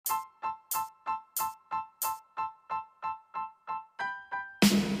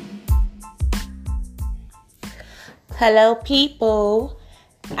Hello, people.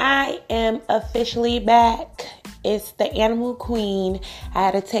 I am officially back. It's the Animal Queen. I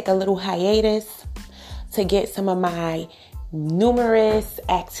had to take a little hiatus to get some of my numerous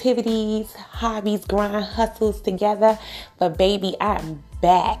activities, hobbies, grind, hustles together. But baby, I'm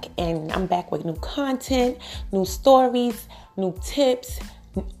back, and I'm back with new content, new stories, new tips,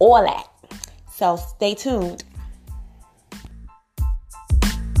 all that. So stay tuned.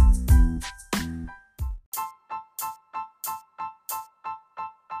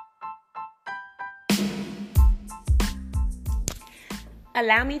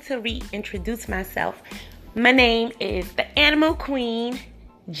 Allow me to reintroduce myself. My name is the Animal Queen,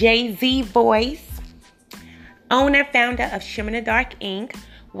 Jay-Z Voice, owner, founder of Shimmer in the Dark Inc.,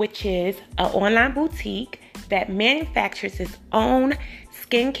 which is an online boutique that manufactures its own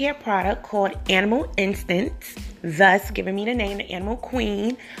skincare product called Animal Instance, thus giving me the name the Animal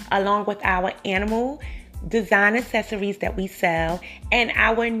Queen, along with our animal design accessories that we sell, and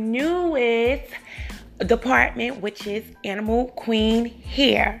our newest department, which is Animal Queen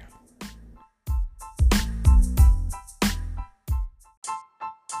Hair.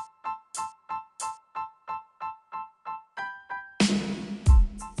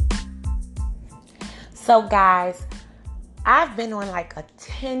 So guys, I've been on like a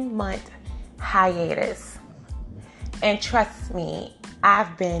 10-month hiatus, and trust me,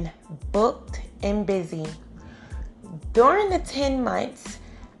 I've been booked and busy. During the 10 months,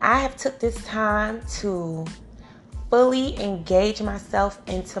 I have took this time to fully engage myself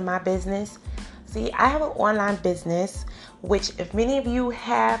into my business. See, I have an online business, which if many of you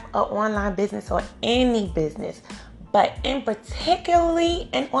have an online business or any business, but in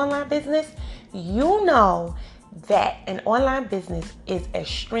particularly an online business, you know that an online business is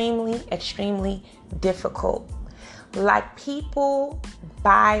extremely difficult. Like, people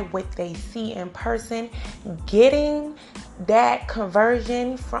buy what they see in person. Getting that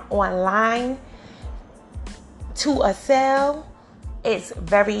conversion from online to a sale is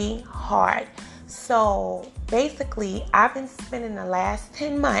very hard. So basically, I've been spending the last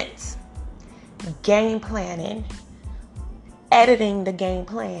 10 months game planning, editing the game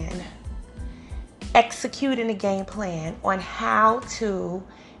plan, executing the game plan on how to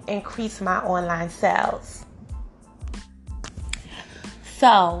increase my online sales.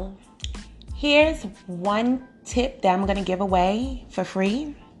 So here's one tip that I'm going to give away for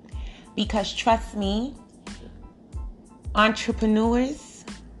free, because trust me, entrepreneurs,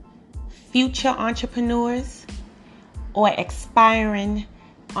 future entrepreneurs, or aspiring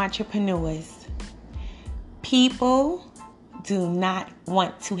entrepreneurs, people do not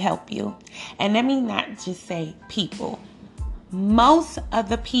want to help you. And let me not just say people. Most of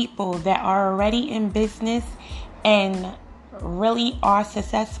the people that are already in business and really are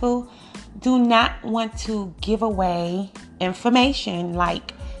successful do not want to give away information.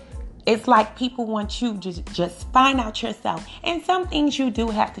 Like, it's like people want you to just find out yourself. And some things you do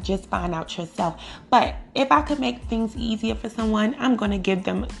have to just find out yourself. But if I could make things easier for someone, I'm going to give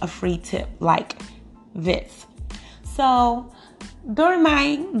them a free tip like this. So during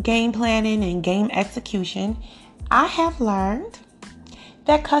my game planning and game execution, I have learned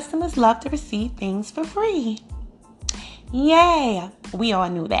that customers love to receive things for free. Yeah, we all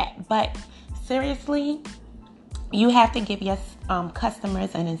knew that. But seriously, you have to give your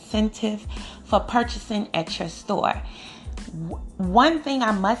customers an incentive for purchasing at your store. One thing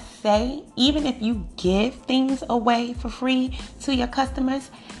I must say, even if you give things away for free to your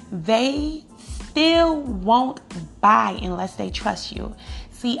customers, they still won't buy unless they trust you.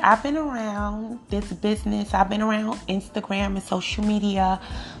 See, I've been around this business. I've been around Instagram and social media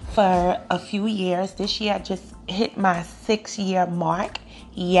for a few years. This year I just hit my 6-year mark.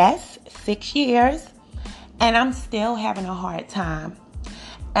 Yes, 6 years. And I'm still having a hard time.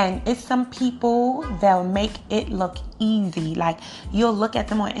 And it's some people that'll make it look easy. Like, you'll look at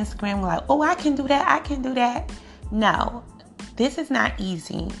them on Instagram like, oh, I can do that. No, this is not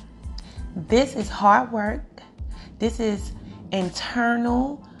easy. This is hard work. This is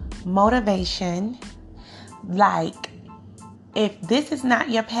internal motivation. Like, if this is not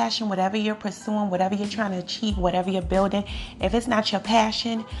your passion, whatever you're pursuing, whatever you're trying to achieve, whatever you're building, if it's not your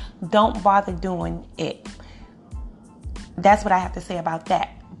passion, don't bother doing it. That's what I have to say about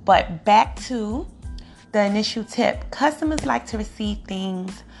that. But back to the initial tip. Customers like to receive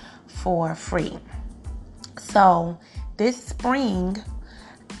things for free. So this spring,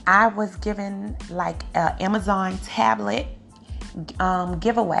 I was given like an Amazon tablet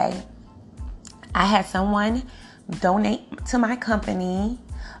giveaway. I had someone donate to my company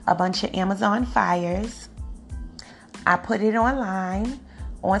a bunch of Amazon Fires. I put it online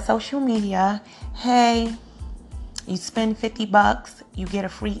on social media. Hey, You spend $50, you get a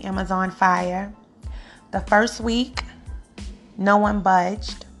free Amazon Fire. The first week, no one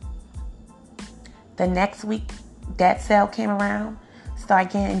budged. The next week, that sale came around,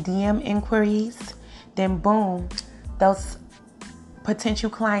 start getting DM inquiries. Then boom, those potential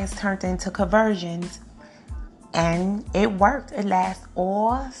clients turned into conversions. And it worked. It lasts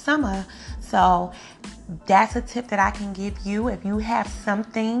all summer. So that's a tip that I can give you. If you have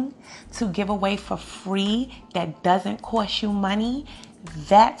something to give away for free that doesn't cost you money,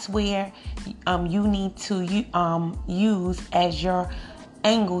 that's where you need to use as your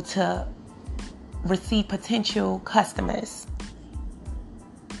angle to receive potential customers.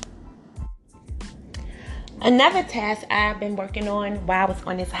 Another task I've been working on while I was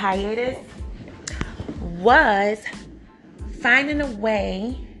on this hiatus was finding a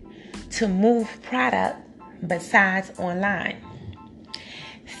way to move product besides online.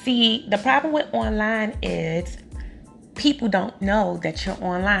 See, the problem with online is people don't know that you're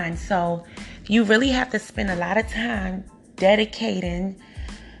online. So you really have to spend a lot of time dedicating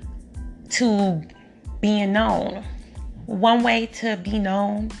to being known. One way to be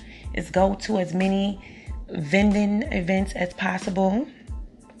known is go to as many vending events as possible.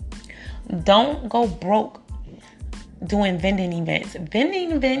 Don't go broke doing vending events.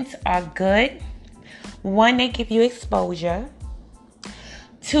 Vending events are good. One, they give you exposure.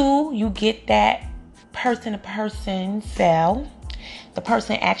 Two, you get that person-to-person sale. The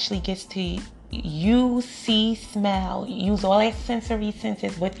person actually gets to use, see, smell, use all their sensory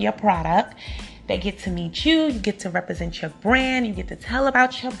senses with your product. They get to meet you. You get to represent your brand. You get to tell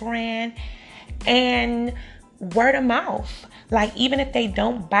about your brand. And word of mouth. Like, even if they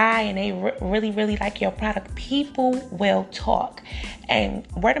don't buy and they really, really like your product, people will talk. And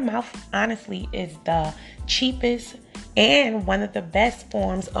word of mouth, honestly, is the cheapest and one of the best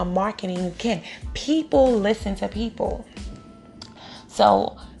forms of marketing you can. People listen to people.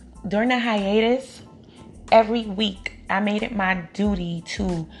 So during the hiatus, every week I made it my duty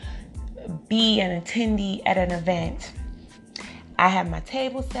to be an attendee at an event. I have my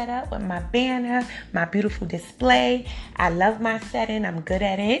table set up with my banner, my beautiful display. I love my setting. I'm good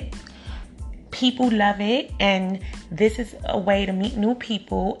at it. People love it. And this is a way to meet new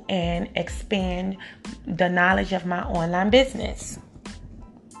people and expand the knowledge of my online business.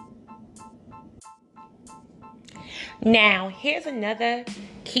 Now, here's another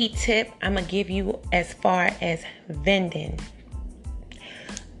key tip I'm going to give you as far as vending.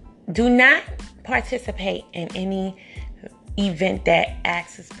 Do not participate in any event that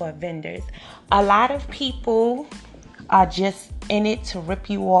asks for vendors. A lot of people are just in it to rip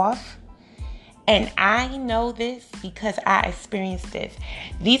you off. And I know this because I experienced this.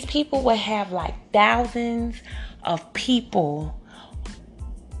 These people will have like thousands of people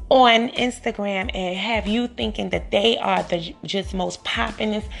on Instagram and have you thinking that they are the just most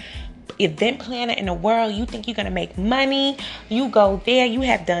poppin'est event planner in the world. You think you're going to make money. You go there. You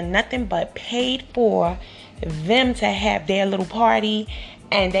have done nothing but paid for them to have their little party,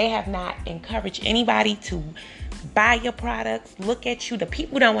 and they have not encouraged anybody to buy your products, look at you. The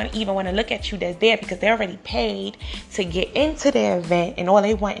people don't even want to look at you that's there because they're already paid to get into their event, and all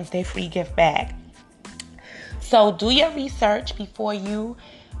they want is their free gift bag. So do your research before you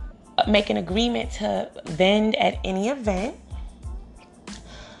make an agreement to vend at any event.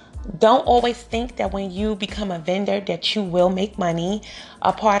 Don't always think that when you become a vendor that you will make money.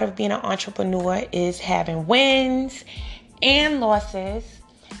 A part of being an entrepreneur is having wins and losses.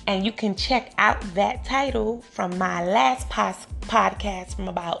 And you can check out that title from my last podcast from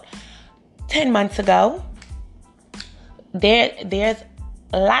about 10 months ago. There's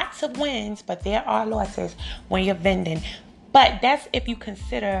lots of wins, but there are losses when you're vending. But that's if you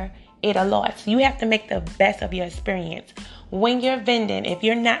consider it a loss. You have to make the best of your experience. When you're vending, if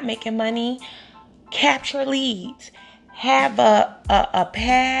you're not making money, capture leads. Have a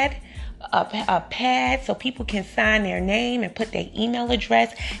pad so people can sign their name and put their email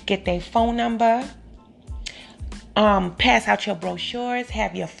address, get their phone number. Pass out your brochures,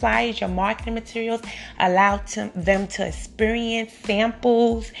 have your flyers, your marketing materials, allow them to experience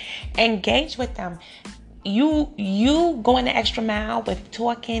samples, engage with them. You going the extra mile with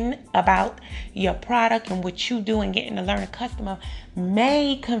talking about your product and what you do and getting to learn a customer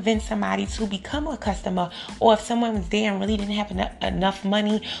may convince somebody to become a customer. Or if someone was there and really didn't have enough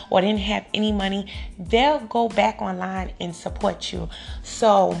money or didn't have any money, they'll go back online and support you.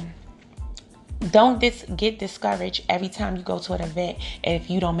 So don't get discouraged every time you go to an event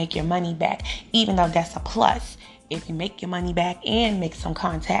if you don't make your money back, even though that's a plus if you make your money back and make some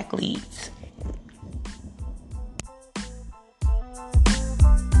contact leads.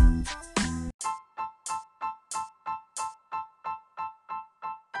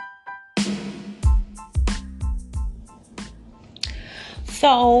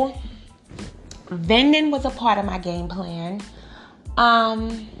 So vending was a part of my game plan.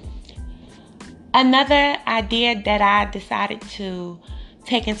 Another idea that I decided to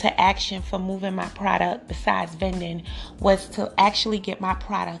take into action for moving my product besides vending was to actually get my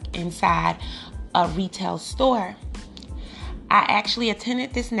product inside a retail store. I actually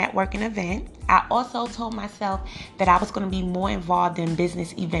attended this networking event. I also told myself that I was going to be more involved in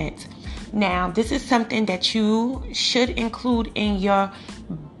business events. Now, this is something that you should include in your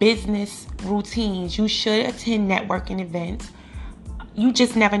business routines. You should attend networking events. You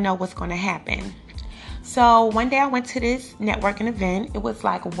just never know what's going to happen. So one day I went to this networking event. It was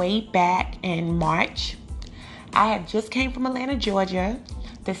like way back in March. I had just came from Atlanta, Georgia.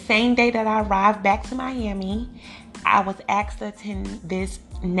 The same day that I arrived back to Miami, I was asked to attend this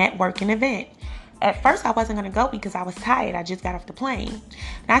networking event. At first, I wasn't going to go because I was tired. I just got off the plane.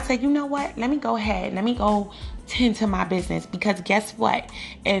 And I said, you know what? Let me go ahead. Let me go tend to my business. Because guess what?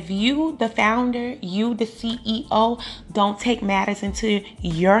 If you, the founder, you, the CEO, don't take matters into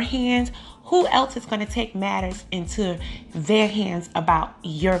your hands, who else is going to take matters into their hands about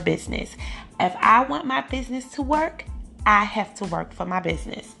your business? If I want my business to work, I have to work for my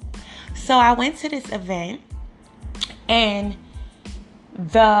business. So I went to this event, and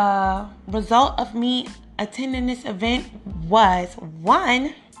the result of me attending this event was,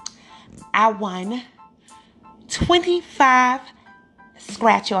 one, I won 25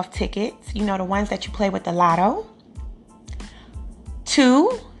 scratch-off tickets. You know, the ones that you play with the lotto.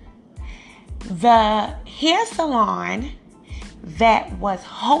 2, the hair salon that was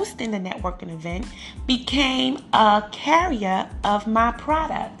hosting the networking event became a carrier of my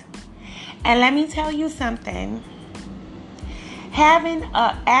product. And let me tell you something. Having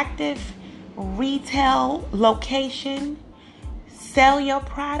an active retail location sell your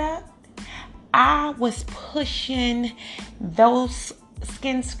product, I was pushing those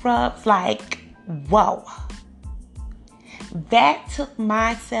skin scrubs like, whoa. That took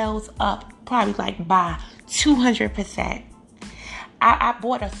my sales up probably like by 200%. I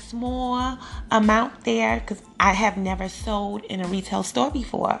bought a small amount there because I have never sold in a retail store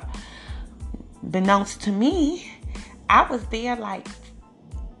before. Beknownst to me, I was there like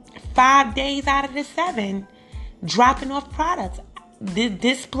 5 days out of the 7 dropping off products.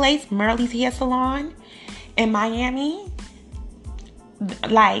 This place, Merle's Hair Salon in Miami,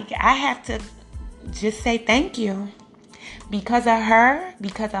 like, I have to just say thank you. Because of her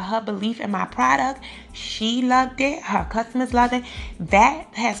belief in my product, she loved it, her customers loved it. That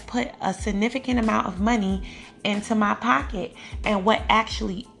has put a significant amount of money into my pocket. And what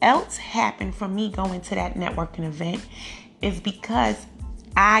actually else happened from me going to that networking event is because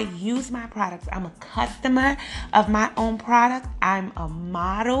I use my products. I'm a customer of my own product. I'm a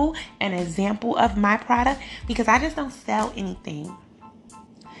model, an example of my product, because I just don't sell anything.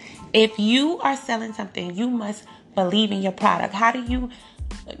 If you are selling something, you must believe in your product. How do you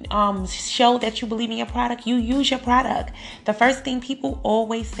show that you believe in your product? You use your product. The first thing people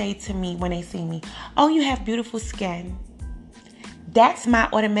always say to me when they see me, oh, you have beautiful skin. That's my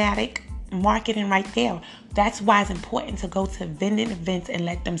automatic marketing right there. That's why it's important to go to vending events and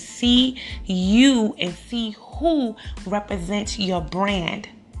let them see you and see who represents your brand.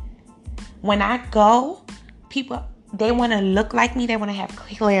 When I go, people, they want to look like me. They want to have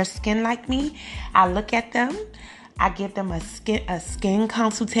clear skin like me. I look at them. I give them a skin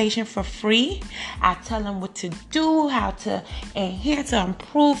consultation for free. I tell them what to do, how to enhance or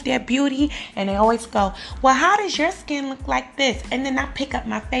improve their beauty. And they always go, well, how does your skin look like this? And then I pick up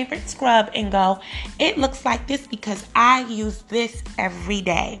my favorite scrub and go, it looks like this because I use this every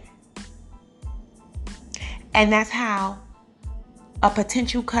day. And that's how a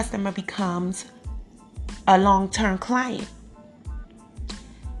potential customer becomes a long-term client.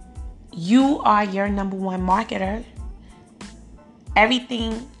 You are your number one marketer.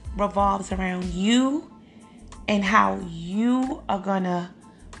 Everything revolves around you and how you are going to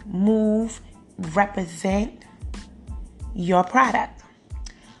move, represent your product.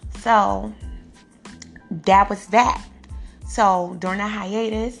 So that was that. So during the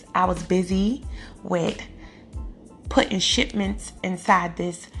hiatus, I was busy with putting shipments inside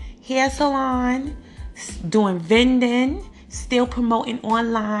this hair salon, doing vending, still promoting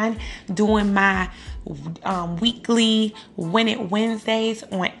online, doing my weekly Win It Wednesdays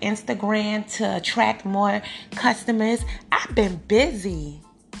on Instagram to attract more customers. I've been busy.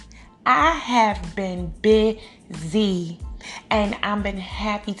 I have been busy. And I've been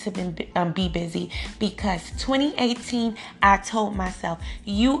happy to be busy because 2018, I told myself,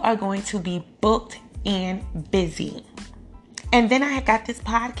 you are going to be booked and busy. And then I got this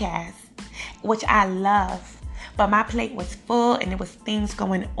podcast, which I love. but my plate was full and there was things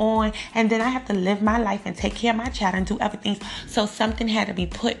going on. And then I have to live my life and take care of my child and do other things. So something had to be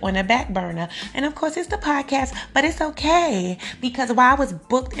put on the back burner. And of course, it's the podcast, but it's okay. Because while I was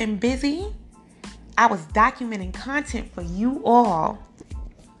booked and busy, I was documenting content for you all.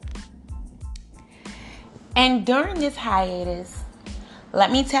 And during this hiatus, let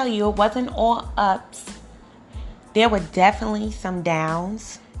me tell you, it wasn't all ups. There were definitely some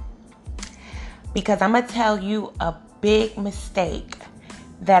downs. Because I'm going to tell you a big mistake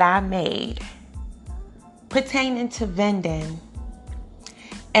that I made pertaining to vending.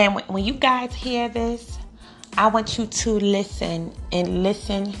 And when you guys hear this, I want you to listen and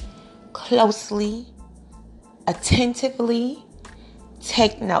listen closely, attentively,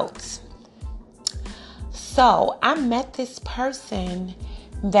 take notes. So I met this person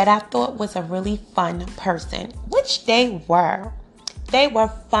that I thought was a really fun person, which they were. They were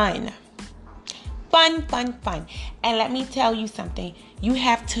fun. Fun. And let me tell you something. You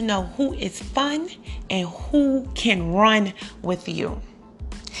have to know who is fun and who can run with you.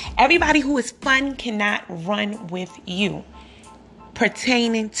 Everybody who is fun cannot run with you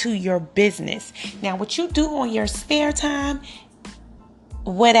pertaining to your business. Now, what you do on your spare time,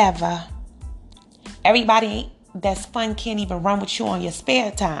 whatever. Everybody that's fun can't even run with you on your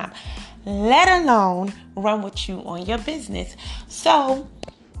spare time, let alone run with you on your business. So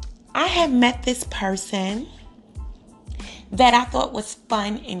I had met this person that I thought was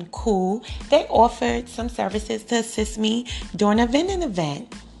fun and cool. They offered some services to assist me during a vending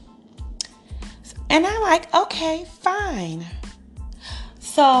event. And I'm like, okay, fine.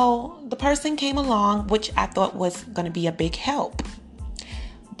 So the person came along, which I thought was going to be a big help.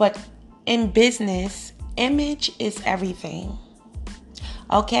 But in business, image is everything.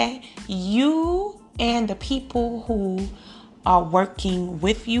 Okay? You and the people who are working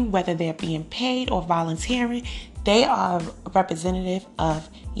with you, whether they're being paid or volunteering, they are representative of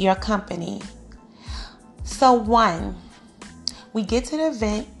your company. So we get to the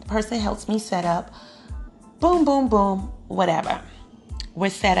event, the person helps me set up, boom, whatever. We're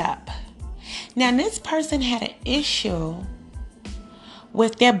set up. Now this person had an issue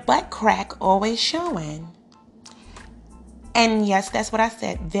with their butt crack always showing. And yes, that's what I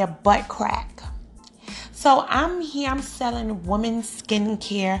said, their butt crack. So I'm selling women's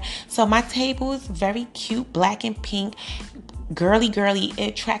skincare. So my table is very cute, black and pink, girly. It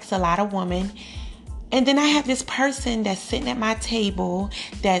attracts a lot of women. And then I have this person that's sitting at my table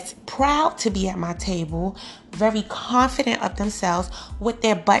that's proud to be at my table, very confident of themselves with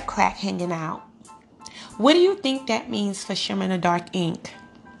their butt crack hanging out. What do you think that means for Shimmer in the Dark Inc?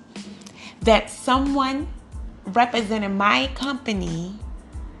 That someone representing my company,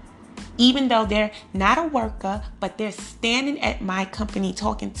 even though they're not a worker, but they're standing at my company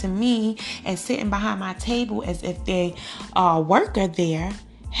talking to me and sitting behind my table as if they are a worker there,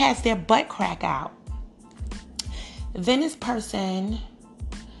 has their butt crack out. Then this person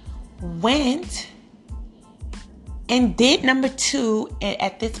went and did number 2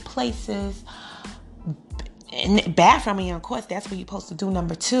 at this place's bathroom. And of course, that's where you're supposed to do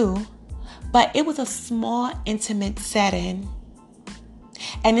number 2. But it was a small, intimate setting.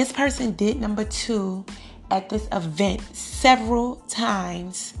 And this person did number 2 at this event several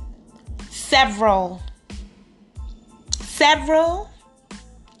times. Several,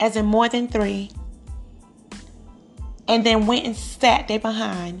 as in more than 3. And then went and sat back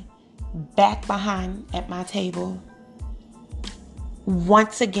behind at my table.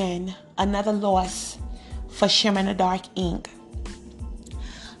 Once again, another loss for Shimmer in the Dark Inc.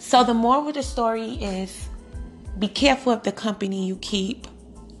 So the moral of the story is, be careful of the company you keep.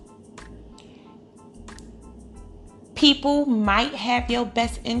 People might have your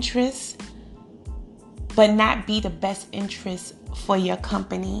best interests, but not be the best interest for your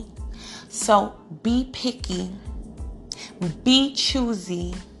company. So be picky. Be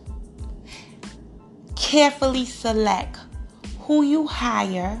choosy. Carefully select who you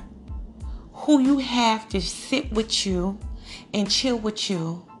hire, who you have to sit with you and chill with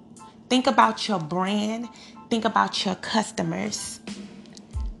you. Think about your brand. Think about your customers.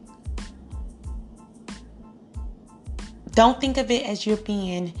 Don't think of it as you're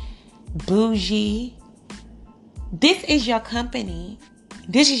being bougie. This is your company.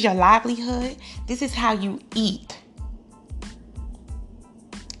 This is your livelihood. This is how you eat.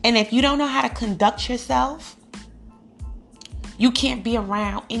 And if you don't know how to conduct yourself, you can't be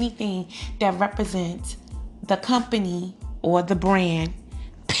around anything that represents the company or the brand.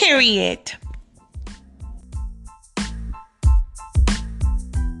 Period.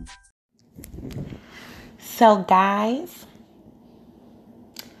 So guys,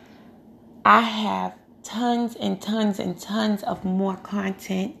 I have tons and tons and tons of more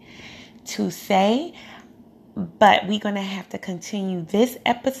content to say, but we're going to have to continue this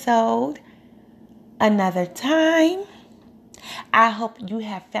episode another time. I hope you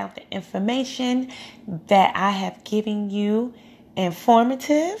have found the information that I have given you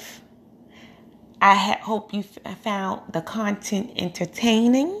informative. I hope you found the content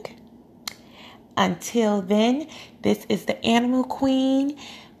entertaining. Until then, this is the Animal Queen.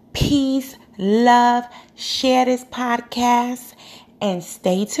 Peace, love, share this podcast, and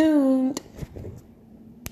stay tuned.